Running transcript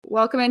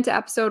Welcome into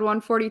episode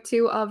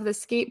 142 of the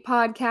Skate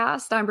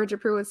Podcast. I'm Bridget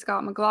Prue with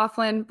Scott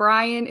McLaughlin.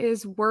 Brian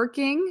is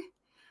working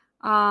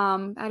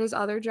at his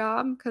other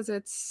job because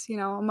it's,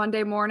 a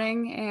Monday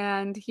morning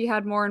and he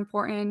had more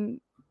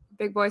important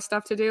big boy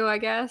stuff to do, I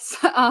guess.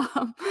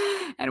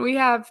 And we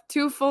have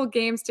two full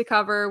games to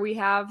cover. We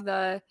have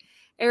the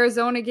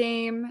Arizona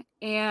game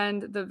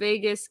and the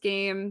Vegas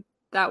game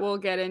that we'll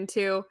get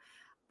into.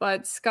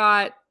 But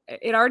Scott,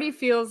 it already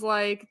feels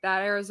like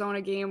that Arizona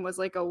game was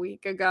like a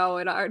week ago.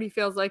 It already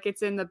feels like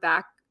it's in the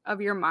back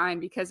of your mind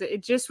because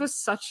it just was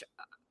such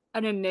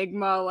an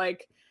enigma,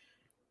 like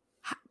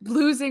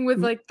losing with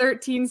like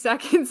 13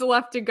 seconds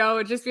left to go.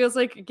 It just feels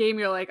like a game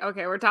you're like,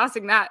 okay, we're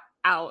tossing that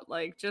out.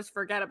 Like, just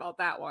forget about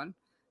that one.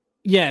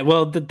 Yeah,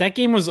 well, that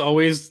game was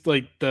always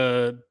like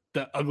the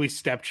ugly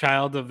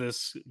stepchild of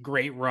this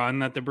great run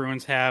that the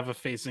Bruins have of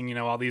facing,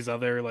 all these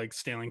other like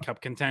Stanley Cup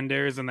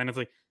contenders. And then it's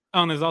like,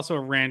 oh, and there's also a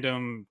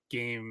random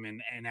game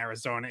in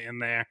Arizona in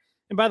there.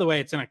 And by the way,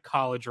 it's in a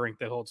college rink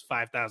that holds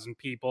 5,000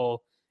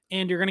 people.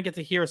 And you're going to get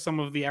to hear some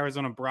of the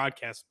Arizona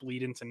broadcast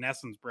bleed into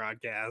Nesson's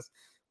broadcast.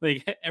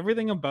 Like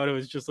everything about it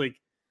was just like,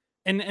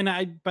 and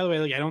I, by the way,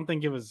 like, I don't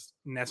think it was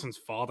Nesson's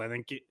fault. I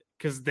think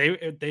because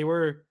they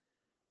were,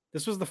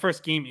 this was the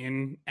first game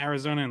in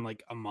Arizona in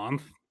like a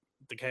month.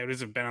 The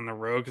Coyotes have been on the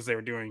road because they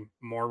were doing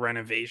more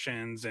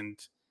renovations and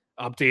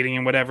updating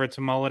and whatever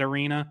to Mullet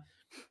Arena.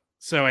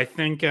 So I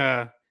think,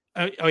 oh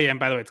yeah, and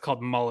by the way, it's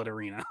called Mullet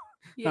Arena.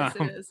 Yes,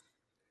 it is.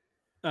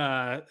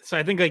 So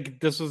I think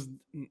like this was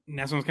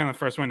Nesson was kind of the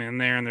first one in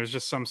there, and there's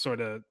just some sort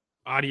of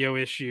audio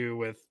issue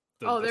with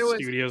the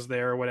studios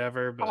there or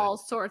whatever. But all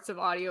sorts of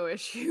audio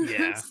issues.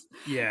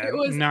 Yeah, it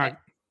was not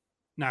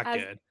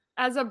good.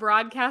 As a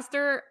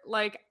broadcaster,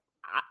 like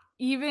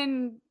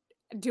even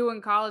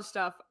doing college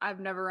stuff, I've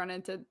never run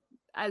into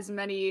as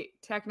many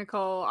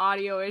technical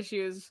audio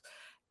issues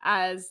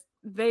as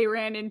they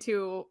ran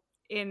into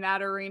in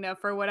that arena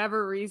for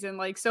whatever reason.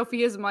 Like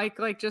Sophia's mic,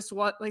 like just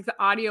what, like the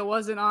audio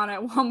wasn't on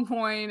at one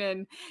point,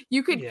 and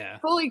you could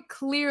fully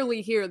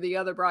clearly hear the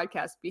other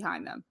broadcast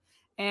behind them.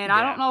 And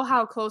I don't know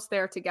how close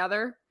they're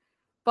together,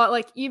 but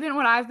like even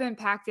when I've been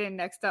packed in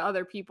next to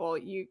other people,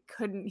 you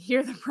couldn't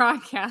hear the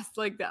broadcast,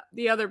 like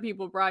the other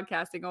people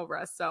broadcasting over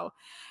us. So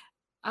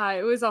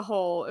it was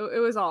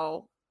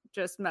all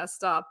just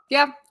messed up.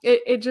 Yeah,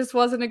 it just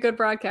wasn't a good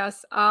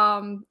broadcast.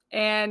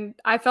 And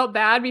I felt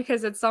bad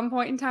because at some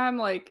point in time,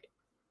 like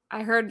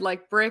I heard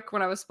like Brick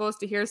when I was supposed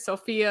to hear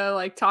Sophia,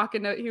 like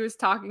he was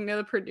talking to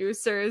the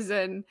producers,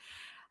 and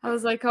I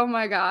was like, oh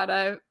my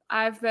God,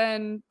 I've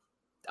been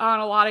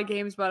on a lot of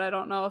games, but I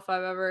don't know if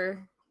I've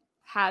ever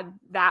had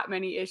that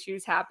many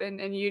issues happen.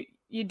 And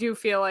you do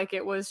feel like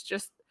it was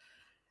just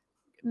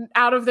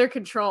out of their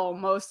control,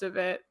 most of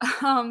it.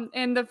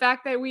 And the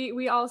fact that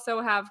we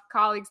also have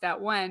colleagues that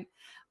went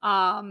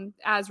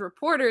as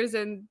reporters,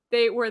 and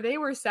they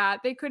were sat,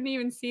 they couldn't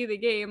even see the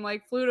game.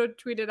 Like Fluto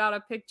tweeted out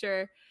a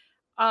picture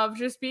of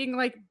just being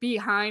like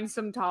behind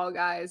some tall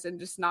guys and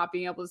just not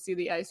being able to see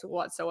the ice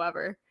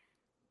whatsoever.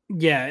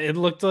 Yeah, it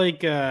looked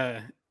like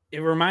it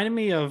reminded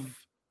me of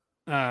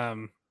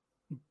covering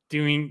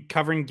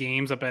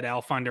games up at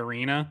Alfond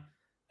Arena,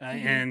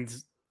 and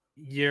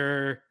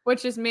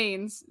which is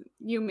Maine's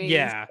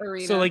arena.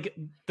 So like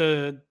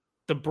the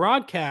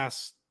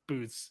broadcast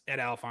booths at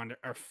Alfond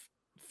are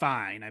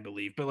fine, I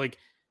believe, but like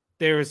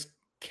there's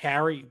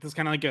kind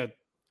of like a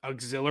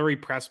auxiliary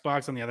press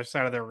box on the other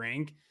side of the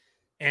rink.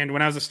 And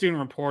when I was a student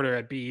reporter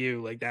at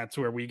BU, like that's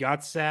where we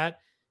got sat.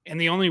 And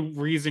the only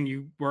reason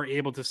you were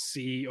able to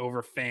see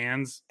over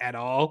fans at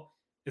all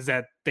is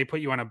that they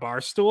put you on a bar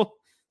stool.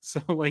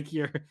 So like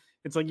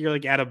it's like you're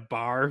like at a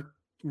bar,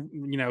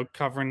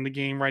 covering the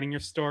game, writing your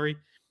story.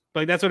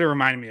 But like, that's what it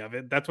reminded me of.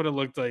 That's what it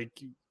looked like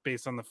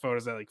based on the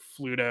photos that like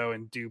Fluto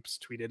and Dupes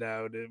tweeted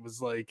out. It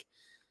was like,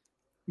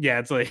 yeah,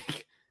 it's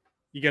like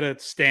you got to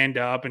stand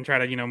up and try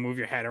to, move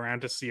your head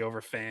around to see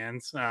over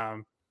fans.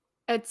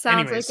 It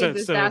sounds like a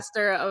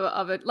disaster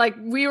of it. Like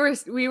we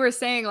were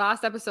saying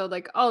last episode,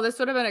 like, oh, this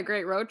would have been a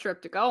great road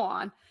trip to go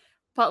on.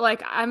 But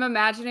like, I'm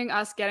imagining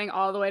us getting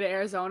all the way to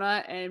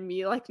Arizona and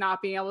me like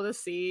not being able to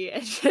see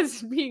and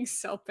just being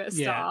so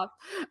pissed off.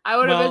 I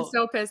would have been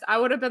so pissed. I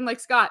would have been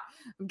like, Scott,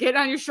 get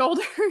on your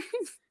shoulders.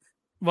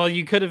 Well,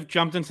 you could have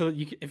jumped into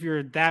if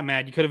you're that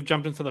mad, you could have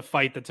jumped into the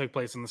fight that took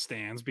place in the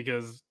stands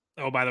because,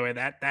 oh, by the way,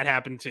 that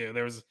happened too.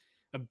 There was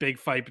a big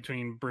fight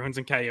between Bruins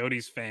and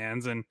Coyotes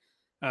fans, and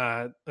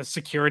a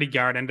security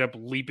guard ended up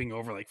leaping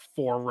over like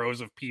 4 rows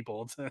of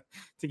people to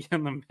get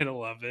in the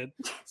middle of it.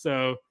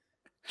 So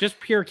just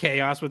pure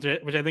chaos, which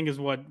I think is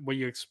what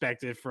you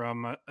expected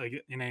from an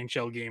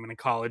NHL game in a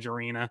college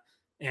arena,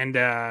 and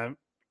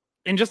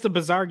just a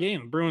bizarre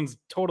game. Bruins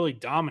totally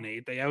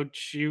dominate. They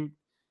outshoot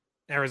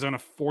Arizona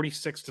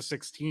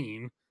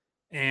 46-16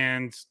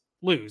 and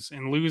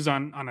lose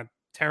on a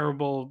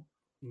terrible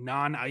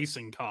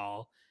non-icing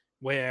call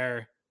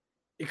where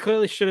it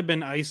clearly should have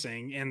been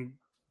icing, and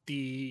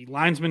the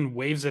linesman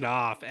waves it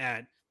off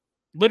at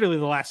literally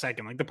the last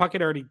second. Like the puck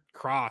had already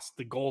crossed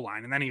the goal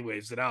line, and then he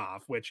waves it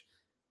off, which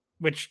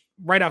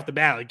right off the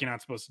bat, like you're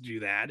not supposed to do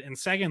that. And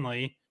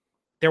secondly,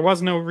 there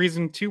was no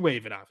reason to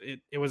wave it off.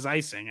 It was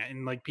icing,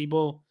 and like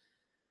people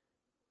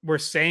were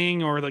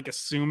saying or like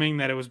assuming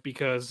that it was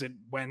because it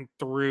went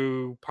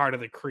through part of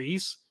the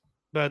crease,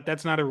 but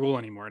that's not a rule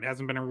anymore. It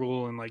hasn't been a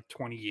rule in like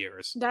 20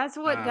 years. That's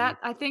what that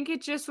I think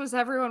it just was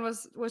everyone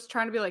was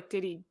trying to be like,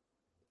 did he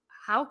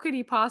how could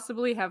he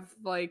possibly have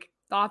like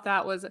thought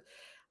that was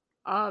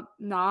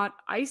not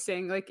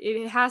icing? Like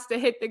it has to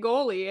hit the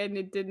goalie and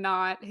it did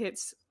not hit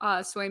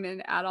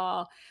Swayman at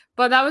all.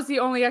 But that was the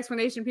only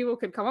explanation people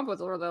could come up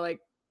with, or they're like,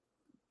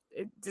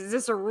 is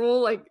this a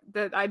rule like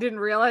that I didn't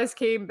realize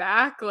came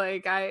back?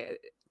 Like I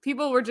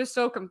people were just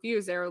so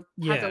confused. They had to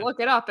Yeah, look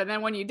it up, and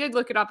then when you did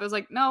look it up, it was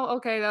like, no,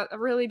 okay, that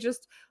really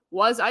just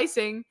was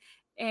icing,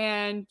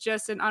 and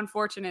just an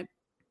unfortunate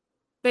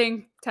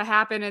thing to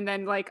happen. And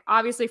then like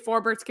obviously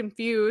Forbert's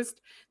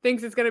confused,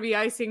 thinks it's gonna be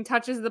icing,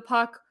 touches the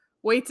puck,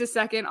 waits a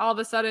second, all of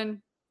a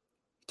sudden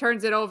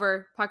turns it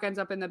over, puck ends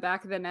up in the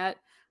back of the net.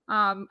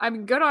 I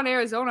mean, good on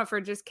Arizona for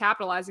just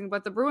capitalizing,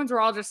 but the Bruins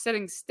were all just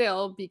sitting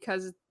still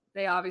because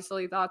they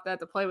obviously thought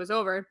that the play was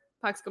over.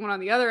 Puck's going on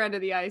the other end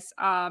of the ice,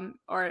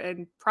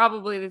 and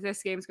probably that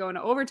this game's going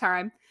to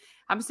overtime.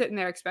 I'm sitting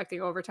there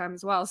expecting overtime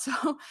as well.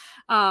 So,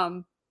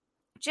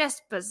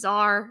 just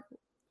bizarre,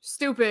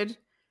 stupid,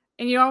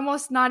 and you're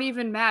almost not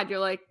even mad. You're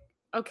like,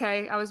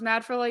 okay, I was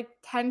mad for like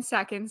 10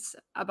 seconds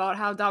about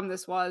how dumb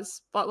this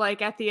was, but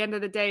like at the end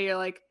of the day, you're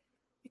like,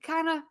 it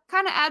kind of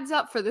adds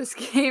up for this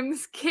game.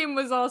 This game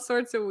was all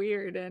sorts of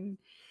weird, and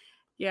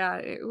yeah,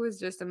 it was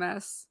just a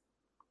mess.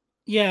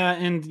 yeah,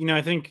 and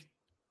I think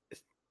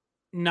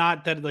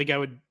not that like I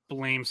would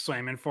blame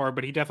Swayman for it,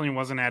 but he definitely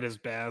wasn't at his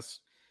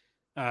best.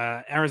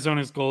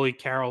 Arizona's goalie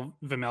Karel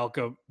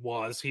Vejmelka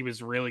he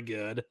was really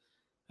good.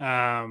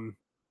 Um,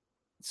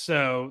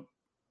 so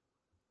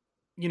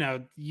you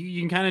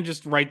can kind of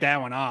just write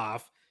that one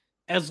off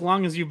as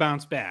long as you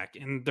bounce back.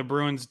 And the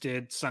Bruins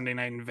did Sunday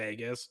night in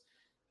Vegas.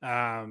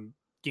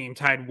 Game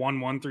tied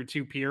 1-1 through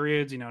two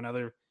periods.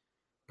 Another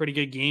pretty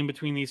good game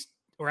between these.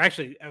 Or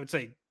actually, I would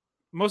say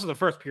most of the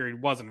first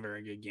period wasn't a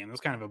very good game. It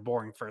was kind of a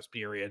boring first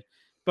period,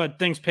 but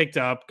things picked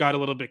up, got a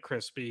little bit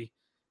crispy,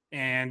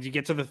 and you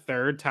get to the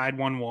third, tied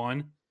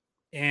 1-1.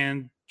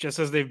 And just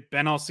as they've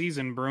been all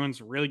season,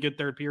 Bruins really good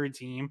third period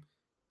team,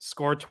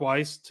 scored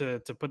twice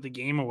to put the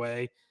game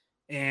away.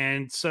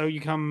 And so you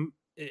come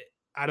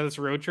out of this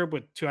road trip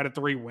with 2 out of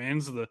 3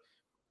 wins. The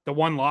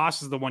one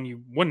loss is the one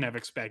you wouldn't have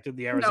expected,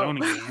 the No.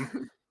 Arizona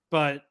game.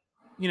 But,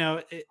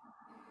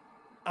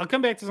 I'll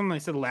come back to something I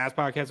said last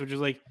podcast, which is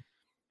like,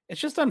 it's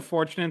just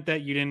unfortunate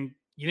that you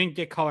didn't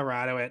get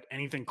Colorado at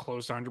anything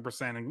close to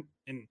 100%.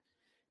 And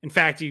in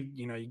fact, you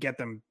get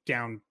them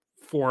down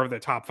 4 of the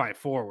top 5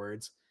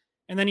 forwards,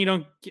 and then you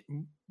don't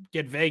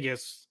get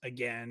Vegas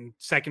again,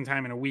 second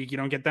time in a week. You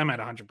don't get them at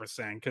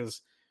 100%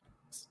 because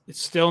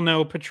it's still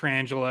no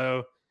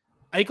Pietrangelo.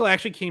 Eichel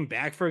actually came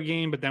back for a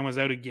game, but then was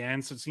out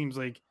again. So it seems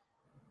like,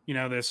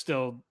 there's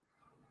still,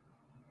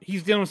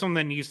 he's dealing with something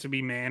that needs to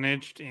be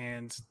managed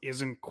and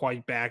isn't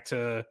quite back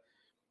to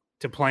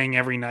playing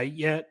every night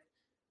yet.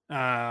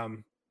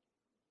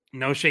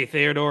 No Shea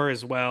Theodore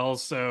as well.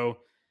 So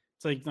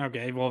it's like,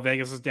 okay, well,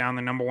 Vegas is down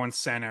the number 1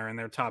 center and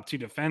their top 2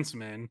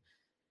 defensemen.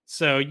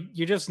 So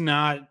you're just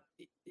not,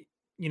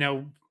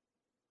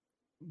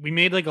 we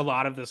made like a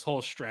lot of this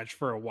whole stretch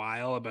for a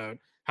while about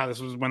how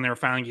this was when they were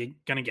finally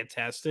going to get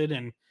tested.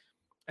 And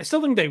I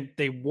still think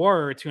they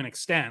were to an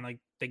extent. Like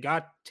they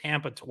got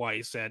Tampa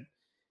twice at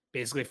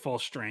basically full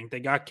strength. They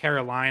got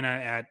Carolina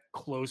at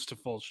close to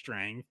full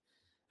strength.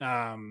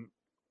 Florida,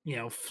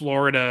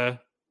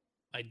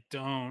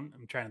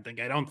 I'm trying to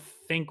think. I don't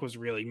think was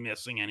really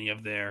missing any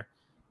of their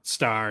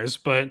stars,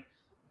 but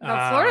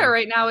No, Florida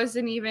right now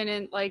isn't even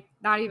in like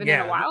not even in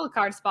a yeah, wild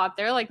card spot.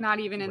 They're like not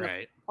even in the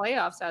right.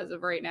 playoffs as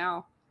of right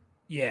now.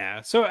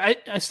 Yeah. So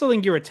I still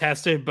think you were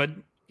tested, but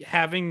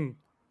having,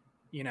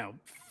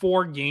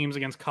 4 games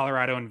against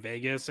Colorado and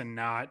Vegas and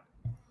not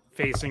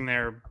facing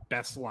their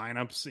best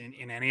lineups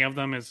in any of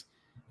them is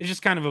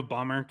just kind of a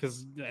bummer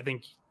because I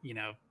think,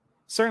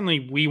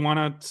 certainly we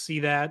want to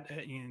see that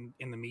in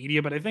the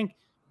media, but I think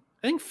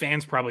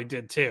fans probably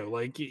did too.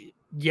 Like,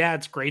 yeah,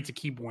 it's great to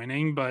keep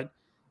winning, but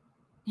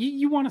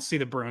you want to see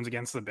the Bruins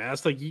against the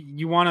best. Like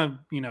you want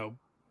to,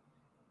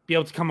 be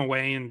able to come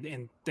away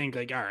and think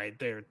like, all right,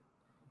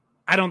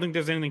 I don't think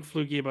there's anything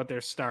fluky about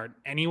their start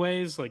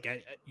anyways. Like,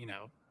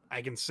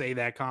 I can say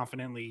that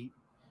confidently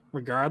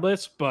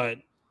regardless, but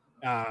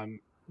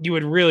you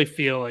would really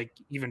feel like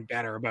even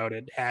better about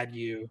it had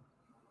you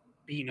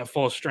beaten a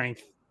full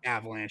strength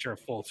Avalanche or a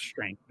full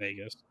strength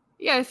Vegas.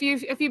 Yeah, if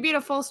you beat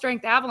a full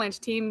strength Avalanche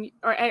team,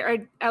 or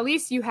at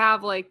least you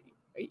have like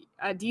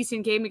a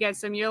decent game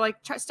against them, you're like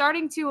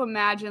starting to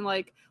imagine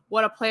like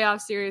what a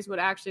playoff series would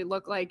actually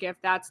look like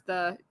if that's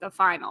the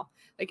final.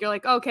 Like you're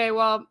like, okay,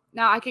 well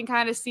now I can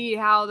kind of see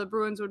how the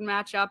Bruins would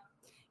match up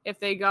if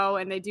they go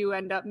and they do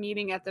end up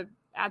meeting at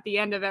the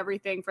end of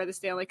everything for the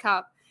Stanley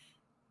Cup.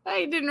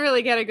 I didn't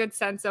really get a good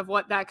sense of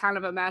what that kind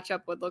of a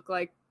matchup would look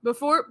like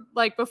before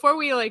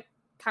we like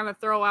kind of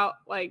throw out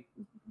like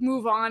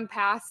move on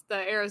past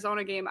the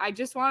Arizona game. I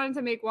just wanted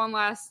to make one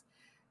last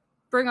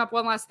bring up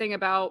one last thing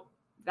about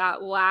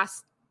that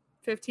last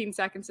 15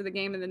 seconds of the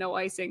game and the no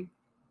icing.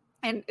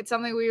 And it's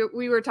something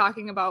we were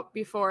talking about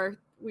before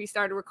we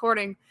started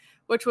recording,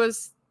 which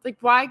was like,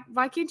 why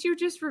can't you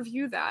just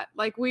review that?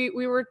 Like we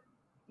were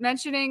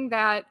mentioning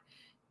that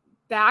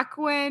back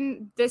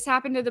when this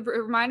happened to it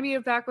reminded me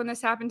of back when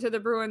this happened to the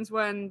Bruins,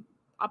 when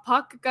a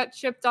puck got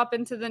chipped up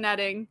into the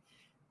netting.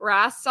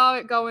 Rass saw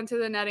it go into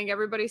the netting.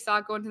 Everybody saw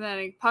it go into the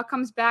netting. Puck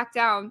comes back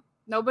down.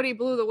 Nobody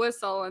blew the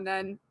whistle, and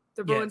then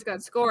the Bruins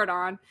got scored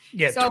on.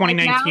 Yeah, so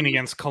 2019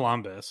 against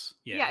Columbus.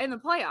 Yeah, in the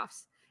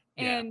playoffs.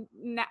 And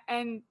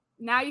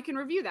now you can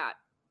review that.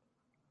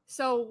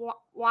 So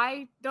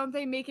why don't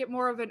they make it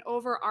more of an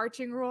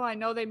overarching rule? I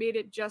know they made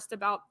it just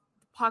about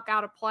the puck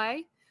out of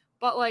play,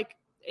 but like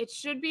it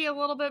should be a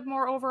little bit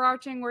more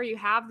overarching where you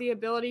have the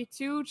ability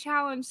to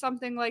challenge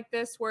something like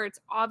this where it's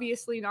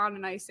obviously not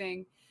an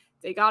icing.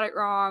 They got it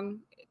wrong.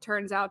 It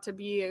turns out to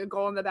be a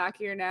goal in the back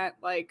of your net.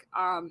 Like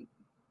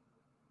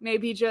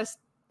maybe just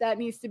that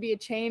needs to be a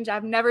change.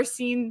 I've never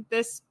seen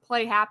this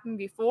play happen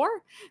before.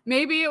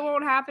 Maybe it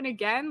won't happen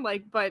again.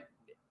 But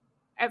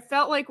it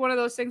felt like one of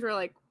those things where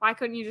like, why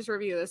couldn't you just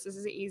review this? This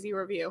is an easy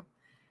review.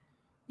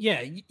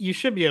 Yeah, you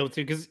should be able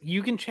to, because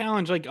you can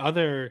challenge like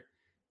other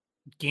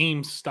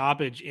game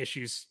stoppage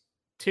issues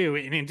too.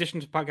 In addition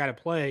to puck out of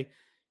play,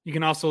 you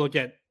can also look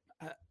at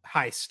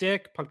high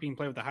stick, puck being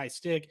played with a high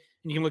stick,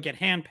 and you can look at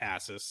hand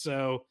passes.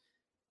 So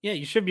yeah,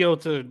 you should be able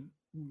to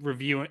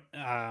review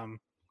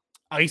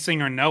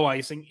icing or no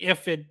icing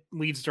if it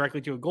leads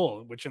directly to a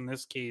goal, which in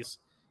this case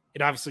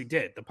it obviously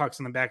did. The puck's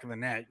in the back of the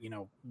net,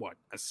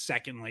 a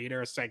second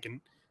later, a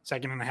second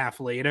and a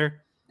half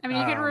later. I mean,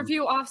 you can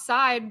review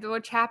offside,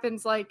 which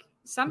happens like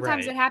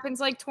sometimes it happens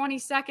like 20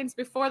 seconds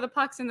before the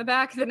puck's in the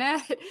back of the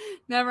net.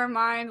 Never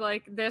mind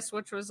like this,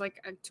 which was like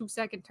a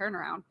 2-second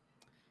turnaround.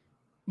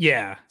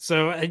 Yeah.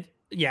 So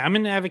I'm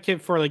an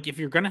advocate for like, if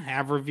you're going to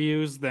have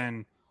reviews,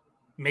 then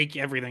make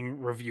everything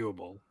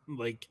reviewable.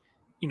 Like,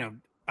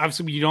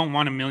 obviously you don't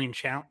want a million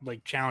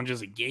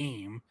challenges a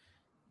game,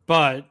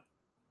 but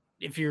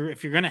if you're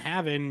going to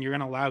have it and you're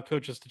going to allow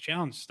coaches to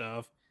challenge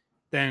stuff,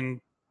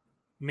 then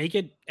make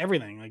it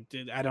everything. Like,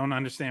 I don't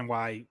understand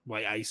why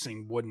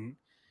icing wouldn't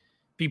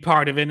be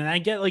part of it. And I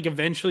get like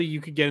eventually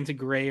you could get into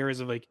gray areas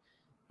of like,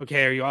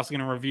 okay, are you also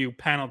going to review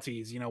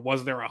penalties?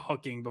 Was there a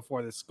hooking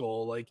before this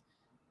goal? Like,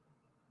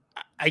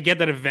 I get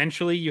that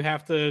eventually you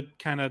have to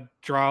kind of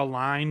draw a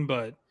line,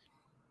 but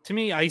to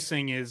me,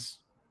 icing is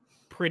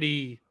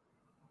pretty.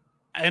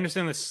 I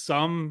understand there's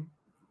some,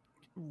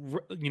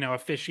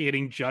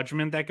 officiating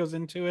judgment that goes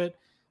into it,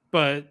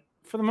 but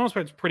for the most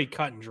part, it's pretty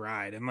cut and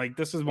dried. And like,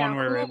 this is one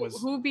where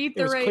who beat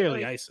the it was rate,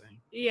 clearly like, icing.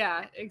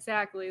 Yeah,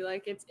 exactly.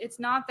 Like it's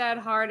not that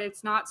hard.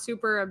 It's not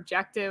super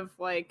objective.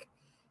 Like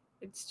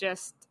it's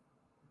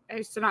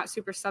not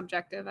super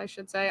subjective, I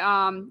should say.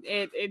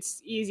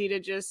 It's easy to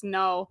just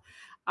know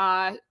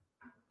that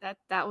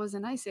was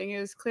an icing. It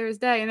was clear as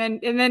day.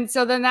 And then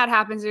so that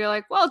happens and you're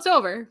like, well, it's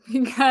over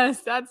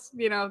because that's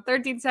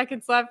 13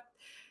 seconds left.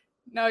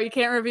 No, you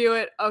can't review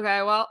it.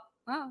 Okay, well,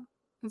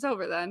 it's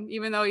over then.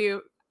 Even though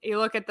you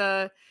look at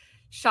the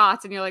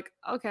shots and you're like,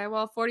 okay,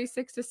 well,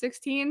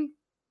 46-16,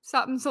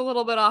 something's a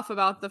little bit off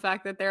about the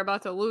fact that they're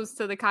about to lose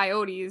to the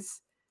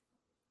Coyotes,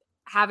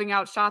 having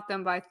outshot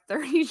them by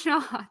 30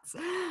 shots.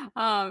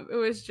 It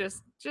was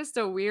just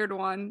a weird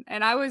one.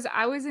 And I was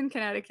in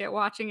Connecticut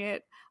watching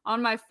it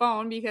on my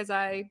phone because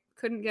I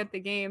couldn't get the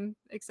game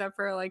except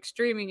for like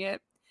streaming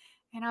it.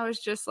 And I was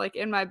just like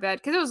in my bed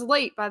because it was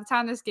late. By the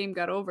time this game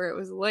got over, it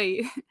was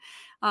late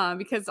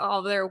because all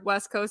of their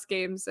West Coast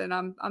games. And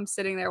I'm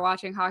sitting there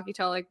watching hockey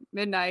till like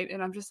midnight.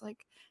 And I'm just like,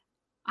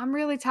 I'm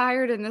really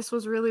tired. And this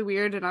was really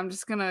weird. And I'm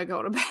just going to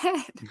go to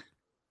bed.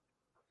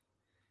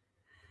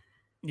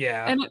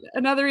 Yeah. And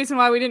another reason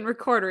why we didn't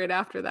record it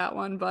after that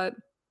one. But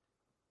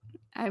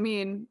I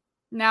mean,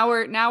 now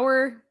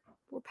we're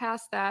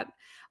past that.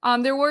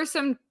 There were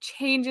some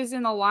changes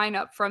in the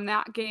lineup from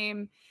that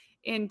game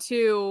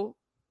into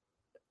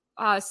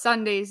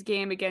Sunday's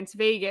game against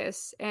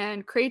Vegas,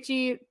 and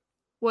Krejci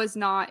was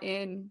not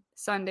in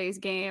Sunday's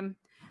game.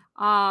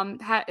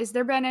 Has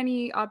there been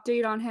any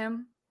update on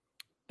him?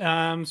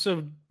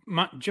 So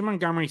Jim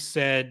Montgomery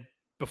said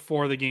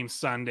before the game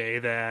Sunday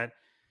that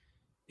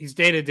he's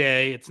day to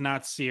day, it's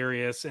not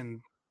serious,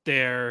 and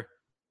their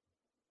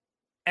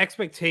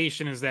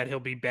expectation is that he'll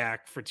be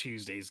back for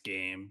Tuesday's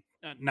game.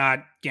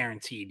 Not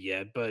guaranteed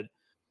yet, but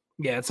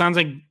yeah, it sounds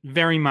like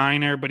very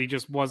minor, but he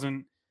just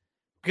wasn't,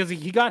 because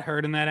he got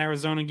hurt in that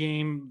Arizona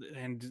game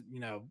and,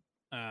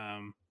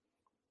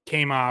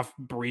 came off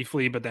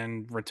briefly, but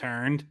then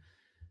returned.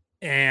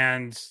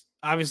 And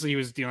obviously he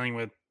was dealing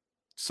with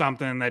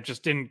something that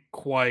just didn't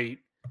quite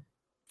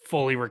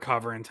fully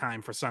recover in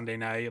time for Sunday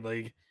night.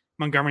 Like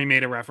Montgomery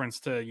made a reference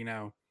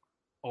to,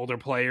 older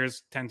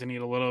players tend to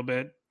need a little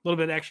bit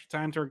extra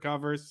time to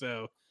recover.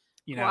 So,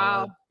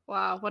 wow,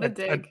 what a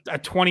dig. A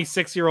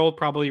 26-year-old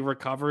probably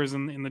recovers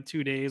in the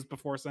 2 days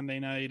before Sunday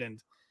night,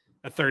 and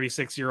a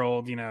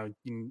 36-year-old, you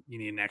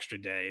need an extra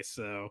day.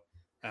 So,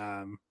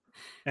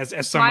 as If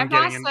my someone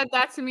getting boss in. said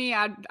that to me,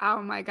 I'd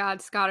oh my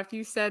god, Scott, if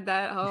you said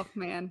that, oh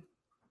man,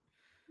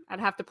 I'd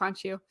have to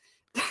punch you.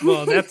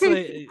 Well, that's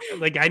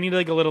like I need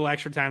like a little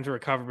extra time to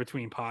recover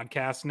between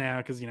podcasts now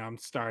because I'm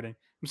starting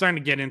to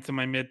get into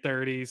my mid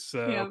 30s.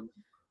 So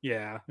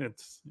Yeah.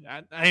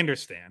 yeah, I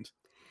understand.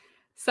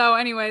 So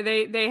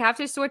anyway, they have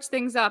to switch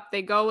things up.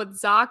 They go with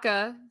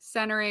Zacha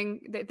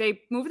centering.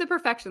 They move the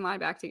perfection line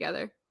back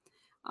together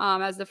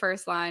as the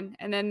first line,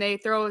 and then they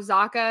throw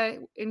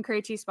Zacha in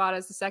Krejci's spot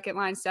as the second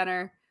line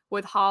center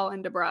with Hall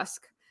and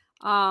DeBrusque.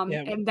 Yeah,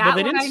 And well, that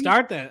they didn't line,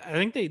 start that. I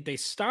think they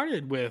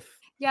started with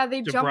yeah,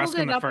 they jumbled DeBrusque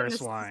in it the up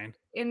first line.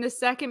 in the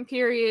second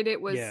period.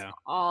 Yeah,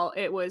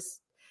 It was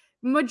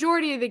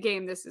majority of the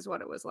game. This is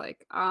what it was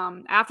like.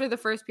 After the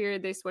first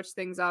period, they switched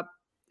things up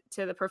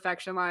to the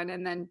perfection line,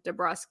 and then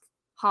DeBrusque,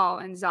 Hall,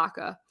 and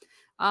Zacha.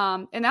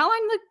 And that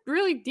line looked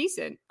really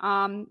decent.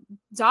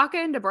 Zacha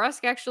and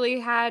DeBrusque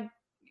actually had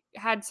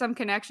some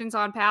connections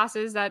on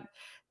passes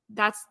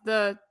that's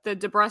the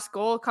DeBrusque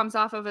goal comes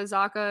off of a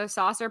Zacha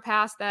saucer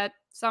pass that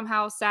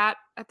somehow sat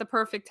at the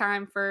perfect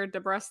time for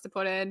DeBrusque to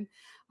put in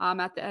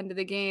at the end of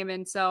the game.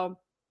 And so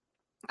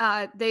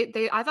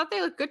they I thought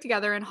they looked good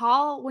together. And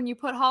Hall, when you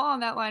put Hall on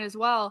that line as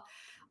well,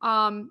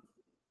 um,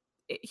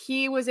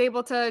 he was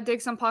able to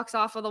dig some pucks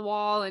off of the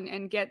wall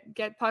and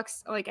get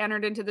pucks like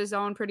entered into the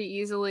zone pretty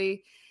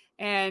easily.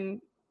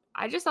 And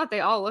I just thought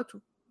they all looked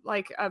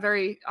like a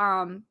very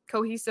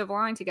cohesive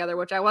line together,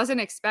 which I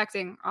wasn't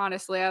expecting,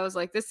 honestly. I was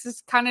like, this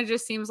is kind of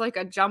just seems like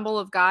a jumble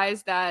of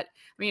guys that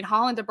I mean,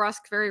 Holland and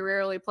DeBrusque very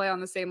rarely play on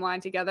the same line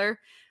together.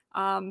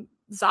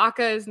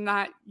 Zacha is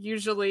not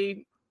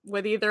usually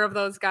with either of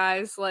those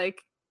guys.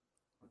 Like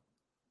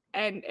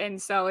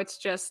and so it's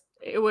just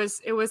it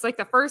was like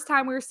the first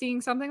time we were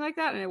seeing something like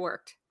that and it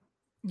worked.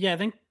 yeah. I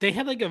think they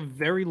had like a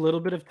very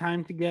little bit of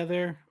time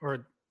together,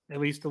 or at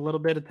least a little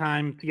bit of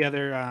time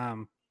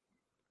together.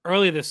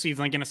 Early this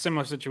season, like in a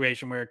similar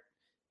situation where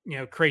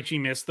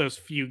Krejci missed those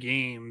few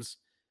games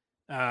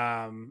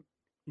um,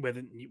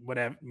 with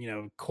whatever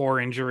core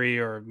injury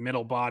or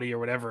middle body or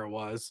whatever it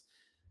was,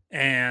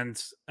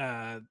 and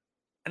I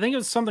think it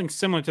was something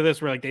similar to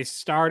this where like they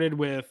started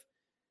with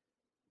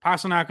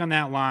Pasternak on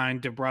that line,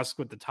 DeBrusque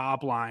with the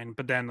top line,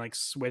 but then like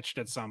switched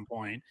at some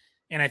point,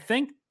 and I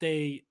think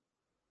they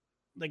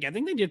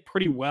did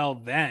pretty well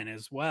then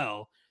as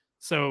well.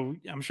 So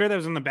I'm sure that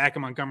was in the back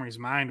of Montgomery's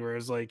mind where it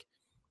was like,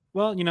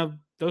 well,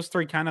 those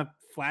three kind of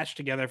flashed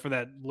together for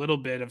that little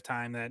bit of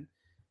time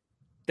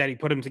that he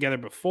put them together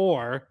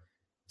before.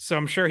 So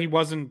I'm sure he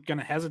wasn't going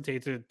to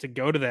hesitate to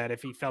go to that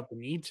if he felt the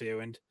need to.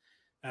 And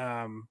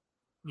um,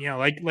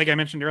 like I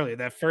mentioned earlier,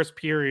 that first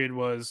period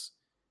was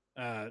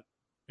uh,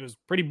 it was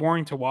pretty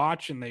boring to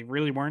watch, and they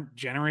really weren't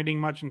generating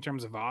much in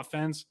terms of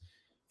offense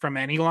from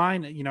any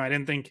line.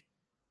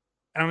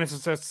 I don't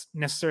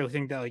necessarily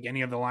think that like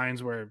any of the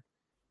lines were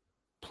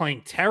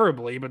playing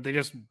terribly, but they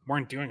just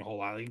weren't doing a whole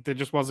lot. Like there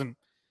just wasn't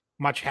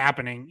much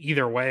happening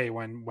either way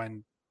when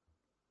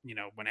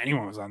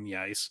anyone was on the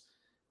ice.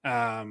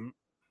 Um,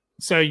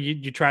 so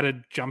you try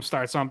to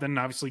jumpstart something. And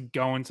obviously,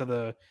 going to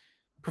the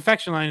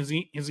perfection line is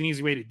an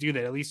easy way to do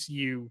that. At least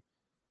you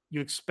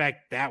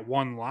expect that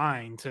one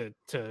line to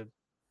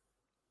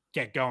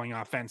get going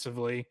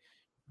offensively.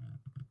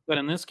 But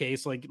in this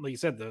case, like you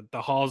said,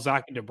 the Hall,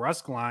 Zach, and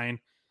DeBrusque line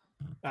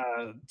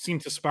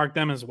seemed to spark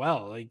them as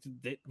well. Like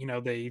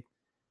they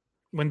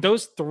when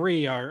those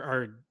three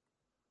are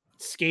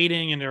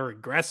skating and are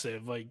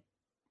aggressive, like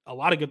a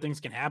lot of good things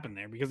can happen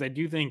there because I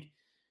do think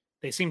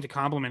they seem to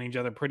complement each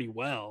other pretty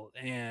well.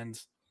 And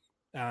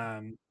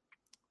um,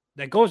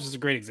 that goal is just a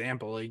great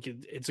example. Like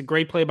it's a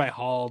great play by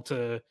Hall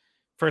to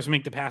first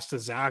make the pass to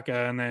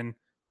Zacha, and then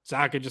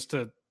Zacha just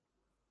to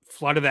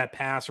flooded that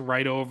pass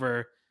right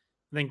over.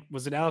 I think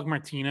was it Alec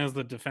Martinez,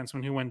 the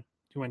defenseman who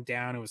went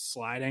down, who was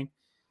sliding,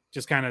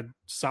 just kind of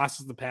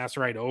sauces the pass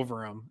right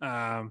over him.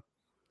 I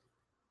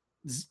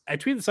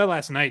tweeted this out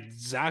last night.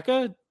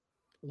 Zacha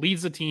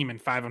leads the team in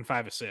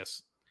 5-on-5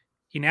 assists.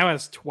 He now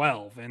has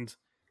 12, and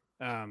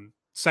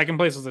second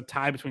place is a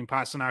tie between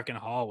Pasternak and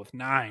Hall with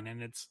 9,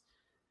 and it's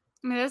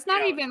I mean, it's you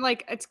not know even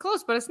like it's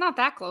close, but it's not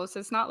that close.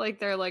 It's not like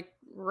they're like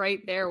right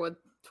there with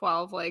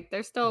 12. Like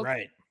they're still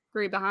right,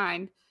 3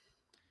 behind.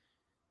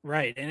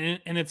 right,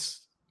 and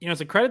it's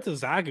a credit to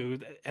Zaga, who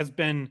has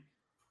been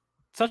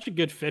such a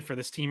good fit for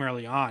this team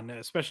early on,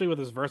 especially with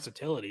his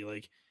versatility.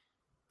 Like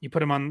you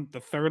put him on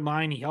the third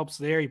line, he helps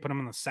there. You put him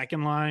on the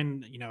second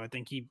line, I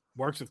think he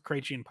works with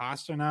Krejci and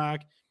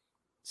Pasternak.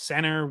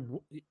 Center,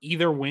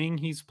 either wing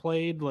he's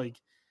played, like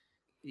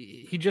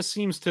he just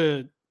seems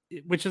to,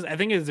 which is I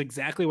think is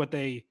exactly what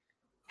they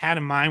had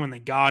in mind when they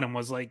got him.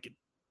 Was like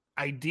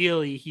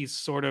ideally he's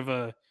sort of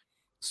a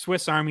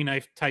Swiss Army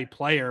knife type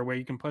player where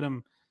you can put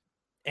him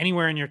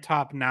anywhere in your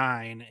top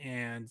 9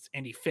 and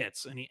he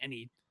fits and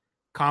he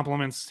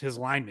complements his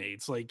line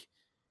mates. Like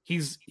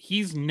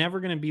he's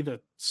never going to be the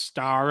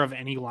star of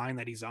any line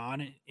that he's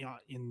on,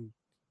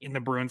 in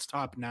the Bruins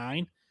top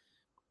 9,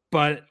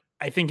 but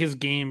I think his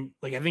game,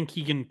 like I think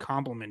he can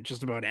complement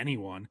just about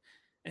anyone.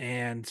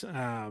 And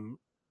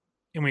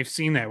we've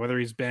seen that whether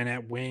he's been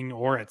at wing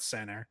or at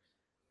center.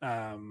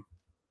 Um,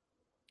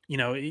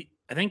 I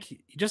think he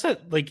just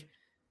had like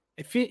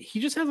he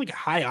just has like a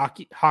high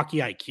hockey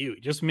IQ.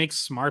 He just makes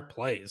smart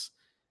plays,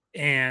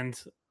 and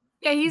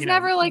Yeah, he's you know,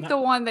 never like not the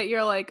one that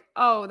you're like,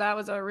 "Oh, that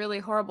was a really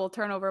horrible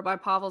turnover by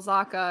Pavel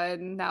Zacha,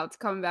 and now it's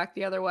coming back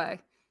the other way."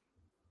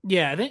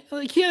 yeah. I think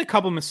like he had a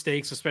couple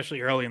mistakes,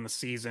 especially early in the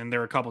season. There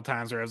were a couple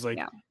times where I was like,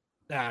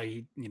 Yeah.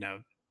 he,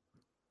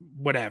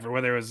 whatever,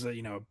 whether it was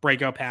a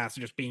breakout pass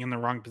or just being in the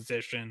wrong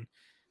position.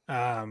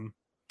 Um,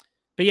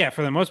 but yeah,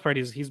 for the most part,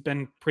 he's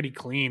been pretty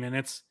clean, and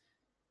it's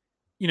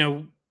you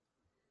know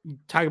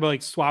talk about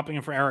like swapping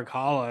him for Eric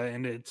Holla,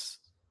 and it's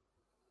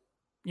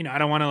I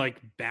don't want to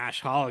like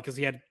bash Holla because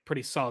he had a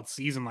pretty solid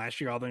season last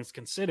year, all things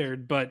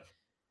considered, but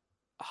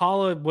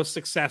Holla was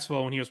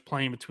successful when he was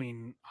playing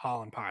between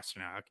Hall and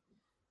Pasternak,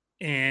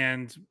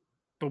 and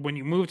but when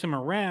you moved him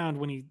around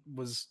when he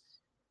was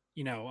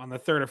on the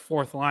third or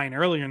fourth line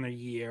earlier in the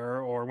year,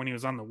 or when he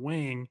was on the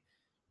wing,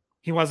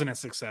 he wasn't as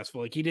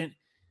successful. Like he didn't.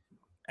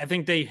 I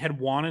think they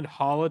had wanted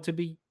Holla to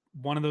be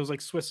one of those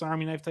like Swiss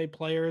Army knife type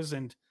players,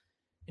 and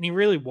he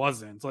really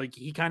wasn't. Like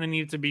he kind of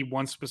needed to be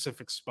one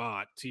specific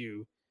spot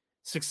to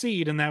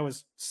succeed, and that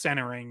was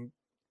centering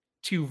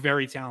two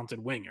very talented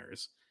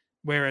wingers.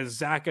 Whereas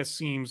Zacha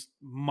seems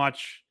a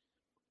much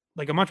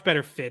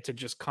better fit to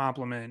just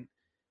complement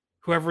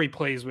whoever he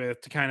plays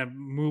with to kind of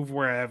move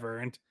wherever.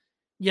 And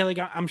yeah, like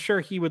I'm sure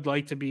he would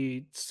like to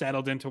be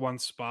settled into one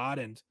spot.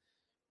 And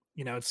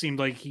it seemed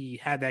like he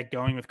had that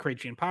going with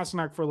Krejci and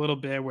Pasternak for a little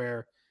bit,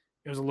 where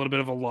it was a little bit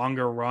of a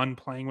longer run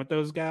playing with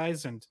those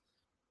guys. And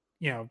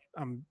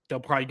they'll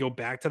probably go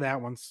back to that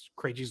once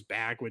Krejci's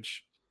back,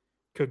 which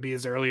could be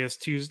as early as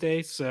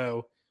Tuesday.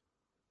 So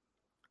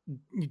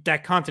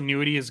that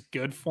continuity is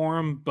good for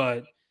him,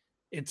 but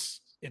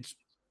it's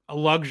a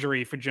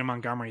luxury for Jim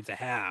Montgomery to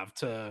have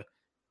to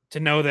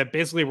know that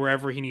basically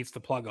wherever he needs to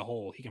plug a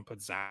hole, he can put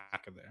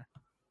Zacha there.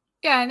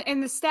 Yeah,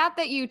 and the stat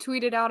that you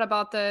tweeted out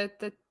about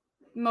the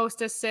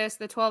most assists,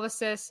 the 12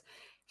 assists,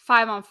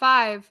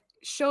 5-on-5,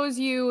 shows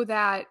you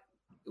that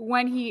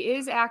when he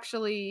is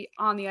actually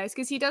on the ice,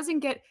 because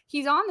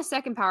he's on the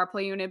second power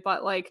play unit,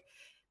 but like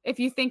if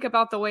you think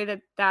about the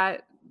way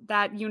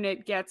that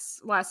unit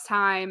gets less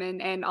time,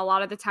 and a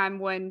lot of the time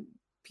when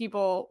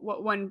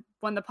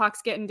when the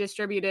puck's getting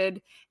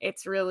distributed,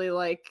 it's really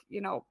like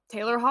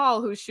Taylor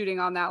Hall who's shooting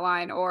on that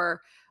line,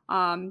 or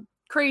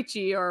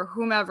Krejci or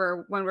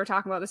whomever when we're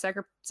talking about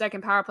the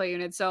second power play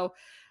unit. So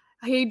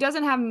he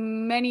doesn't have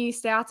many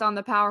stats on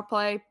the power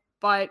play,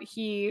 but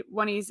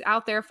when he's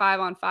out there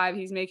 5-on-5,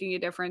 he's making a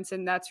difference,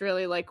 and that's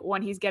really like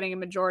when he's getting a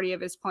majority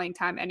of his playing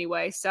time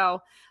anyway.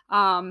 So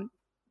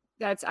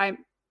that's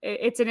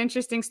it's an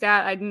interesting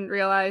stat. I didn't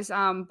realize,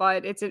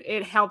 but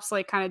it helps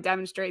like kind of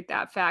demonstrate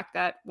that fact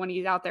that when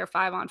he's out there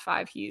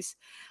 5-on-5, he's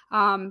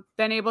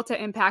been able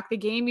to impact the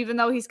game, even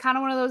though he's kind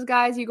of one of those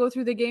guys you go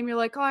through the game, you're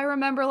like, oh, I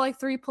remember like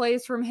 3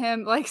 plays from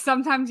him. Like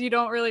sometimes you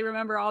don't really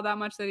remember all that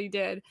much that he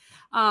did.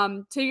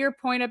 To your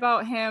point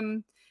about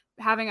him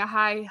having a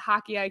high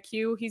hockey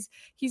IQ,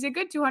 he's a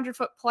good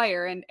 200-foot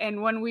player.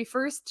 And when we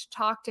first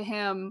talked to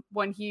him,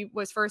 when he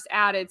was first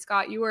added,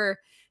 Scott, you were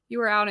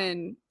out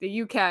in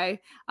the UK.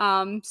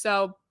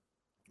 So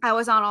I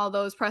was on all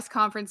those press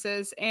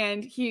conferences,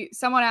 and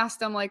someone asked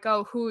him like,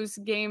 oh, whose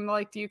game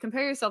like do you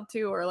compare yourself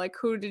to, or like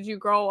who did you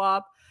grow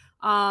up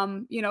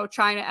trying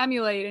to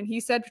emulate? And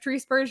he said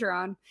Patrice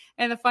Bergeron.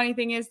 And the funny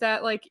thing is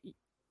that like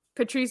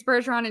Patrice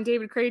Bergeron and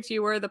David Krejci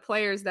were the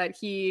players that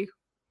he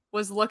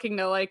was looking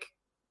to like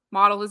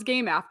model his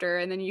game after.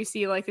 And then you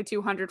see like the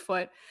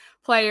 200-foot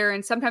player,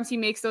 and sometimes he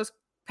makes those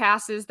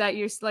passes that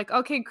you're like,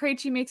 okay,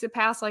 Krejci makes a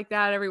pass like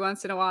that every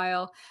once in a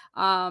while.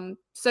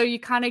 So you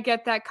kind of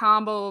get that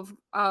combo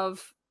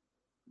of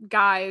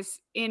guys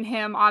in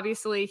him.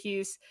 Obviously,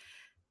 he's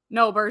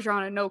no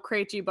Bergeron and no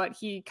Krejci, but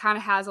he kind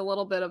of has a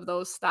little bit of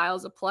those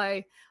styles of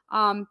play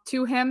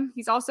to him.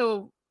 He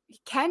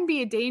can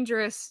be a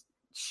dangerous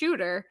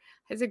shooter,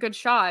 has a good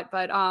shot,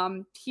 but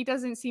he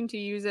doesn't seem to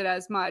use it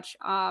as much.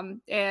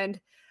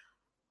 And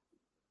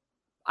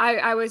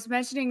I was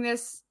mentioning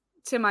this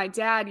to my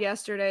dad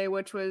yesterday,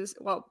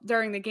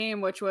 during the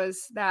game, which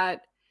was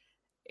that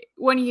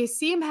when you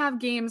see him have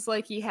games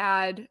like he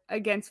had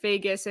against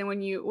Vegas, and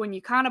when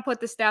you kind of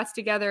put the stats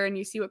together and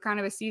you see what kind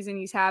of a season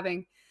he's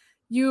having,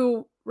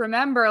 you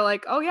remember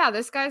like, oh yeah,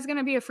 this guy's going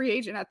to be a free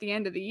agent at the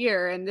end of the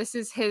year, and this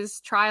is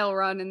his trial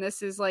run, and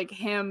this is like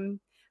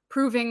him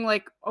proving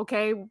like,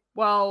 okay,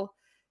 well,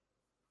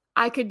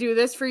 I could do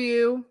this for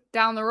you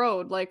down the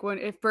road. Like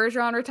if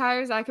Bergeron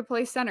retires, I could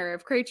play center.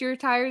 If Krejci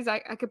retires, I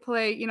could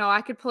play,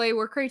 I could play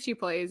where Krejci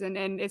plays. And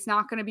it's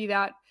not going to be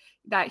that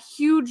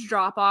huge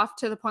drop off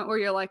to the point where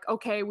you're like,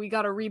 okay, we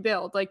got to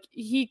rebuild. Like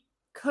he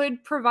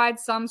could provide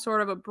some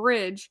sort of a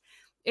bridge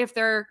if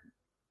they're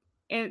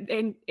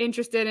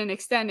interested in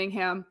extending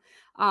him.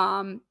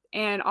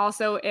 And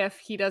also if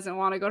he doesn't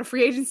want to go to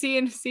free agency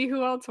and see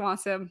who else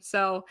wants him.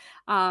 So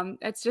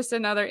it's just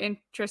another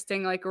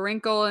interesting like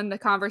wrinkle in the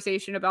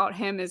conversation about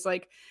him, is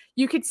like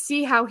you could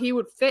see how he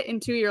would fit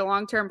into your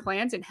long-term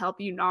plans and help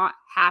you not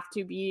have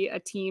to be a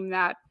team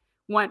that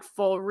went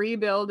full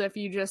rebuild if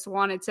you just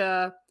wanted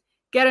to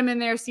get him in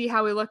there, see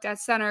how he looked at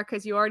center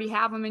because you already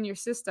have him in your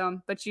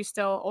system, but you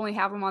still only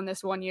have him on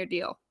this 1 year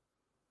deal.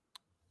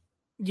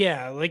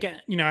 Yeah, like I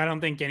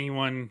don't think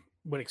anyone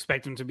would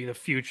expect him to be the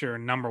future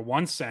number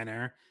one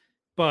center,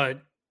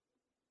 but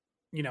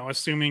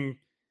assuming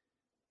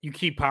you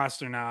keep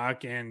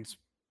Pasternak and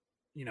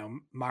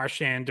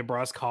Marchand,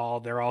 DeBrusque, Hall,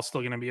 they're all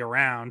still going to be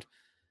around.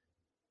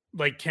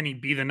 Like, can he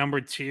be the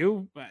number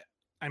two? But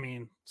I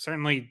mean,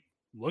 certainly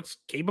looks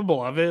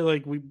capable of it.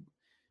 Like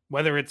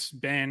whether it's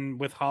been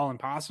with Hall and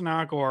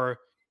Pasternak or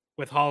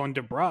with Hall and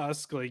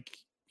DeBrusque, like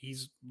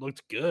he's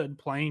looked good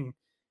playing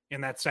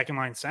in that second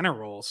line center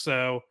role.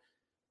 So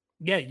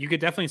yeah, you could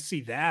definitely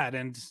see that,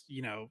 and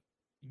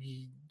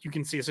you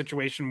can see a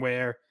situation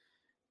where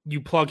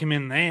you plug him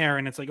in there,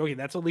 and it's like, okay,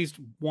 that's at least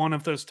one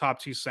of those top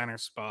two center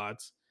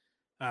spots,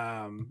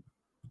 um,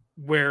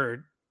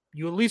 where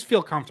you at least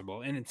feel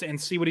comfortable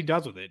and see what he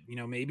does with it.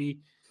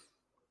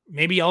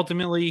 Maybe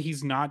ultimately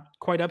he's not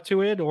quite up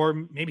to it,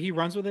 or maybe he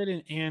runs with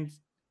it and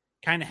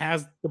kind of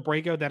has the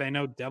breakout that I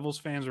know Devils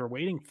fans are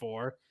waiting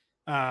for.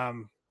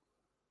 Um,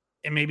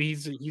 and maybe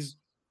he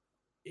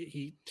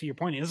to your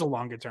point, is a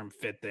longer term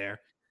fit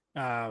there.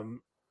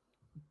 Um,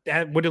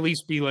 that would at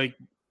least be like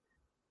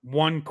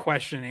one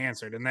question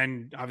answered, and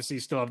then obviously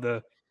you still have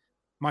the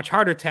much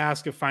harder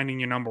task of finding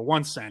your number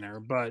one center.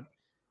 But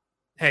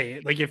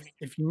hey, like if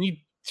you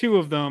need two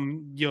of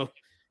them, you'll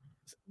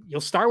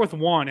start with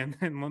one, and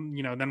then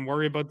then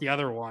worry about the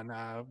other one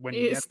when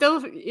you get.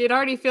 It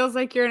already feels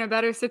like you're in a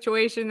better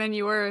situation than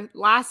you were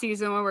last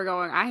season when we're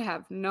going, I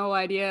have no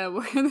idea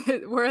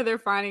where they're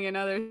finding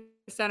another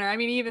center. I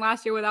mean, even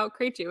last year without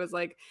Krejci, it was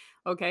like,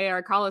 okay,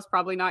 Arcala's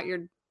probably not your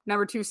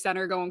number two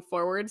center going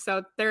forward.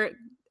 So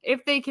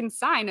if they can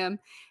sign him,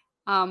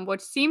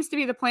 which seems to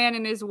be the plan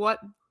and is what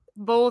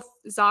both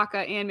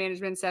Zacha and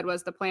management said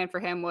was the plan for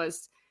him,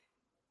 was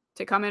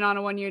to come in on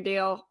a 1 year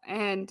deal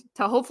and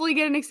to hopefully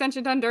get an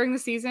extension done during the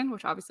season,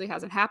 which obviously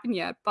hasn't happened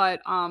yet.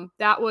 But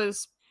that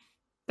was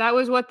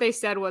what they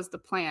said was the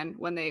plan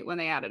when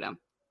they added him.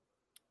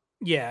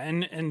 Yeah,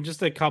 and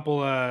just a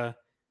couple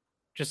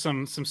just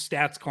some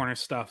stats corner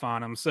stuff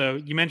on him. So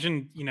you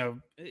mentioned,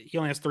 he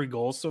only has 3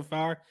 goals so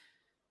far.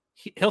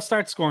 He'll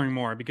start scoring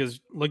more because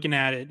looking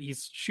at it,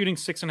 he's shooting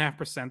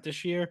 6.5%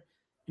 this year,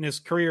 and his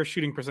career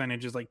shooting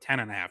percentage is like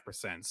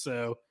 10.5%.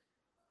 So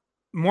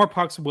more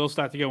pucks will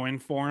start to go in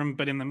for him.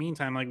 But in the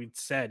meantime, like we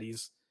said,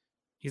 he's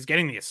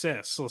getting the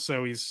assists,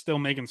 so he's still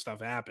making stuff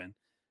happen.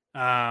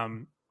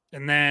 And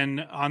then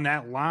on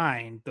that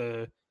line,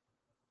 the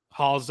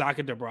Hall,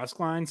 Zacha, DeBrusque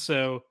line.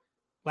 So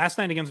last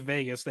night against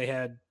Vegas, they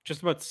had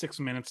just about 6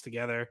 minutes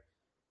together.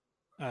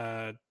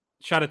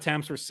 Shot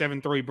attempts were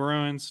 7-3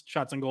 Bruins,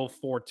 shots on goal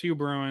 4-2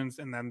 Bruins,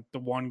 and then the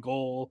one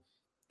goal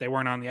they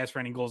weren't on the ice for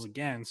any goals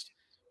against.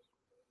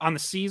 On the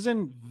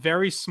season,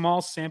 very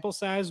small sample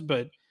size,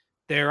 but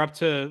they're up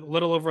to a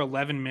little over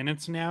 11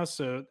 minutes now.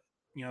 So,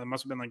 it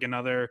must have been like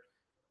another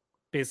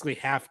basically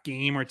half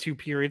game or 2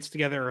 periods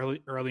together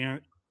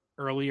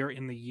earlier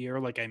in the year,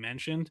 like I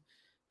mentioned.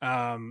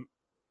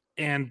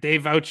 And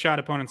they've outshot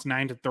opponents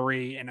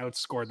 9-3 and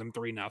outscored them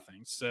 3-0.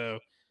 So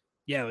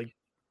yeah, like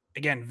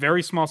again,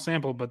 very small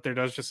sample, but there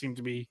does just seem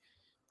to be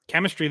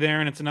chemistry there.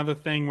 And it's another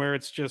thing where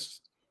it's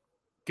just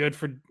good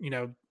for,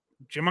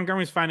 Jim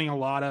Montgomery's finding a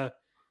lot of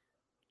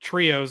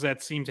trios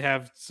that seem to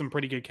have some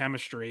pretty good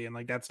chemistry. And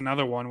like, that's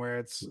another one where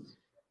it's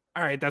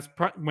all right.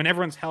 When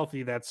everyone's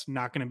healthy, that's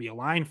not going to be a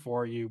line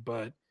for you,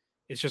 but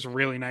it's just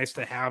really nice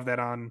to have that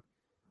on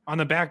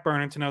the back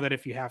burner to know that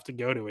if you have to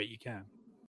go to it, you can.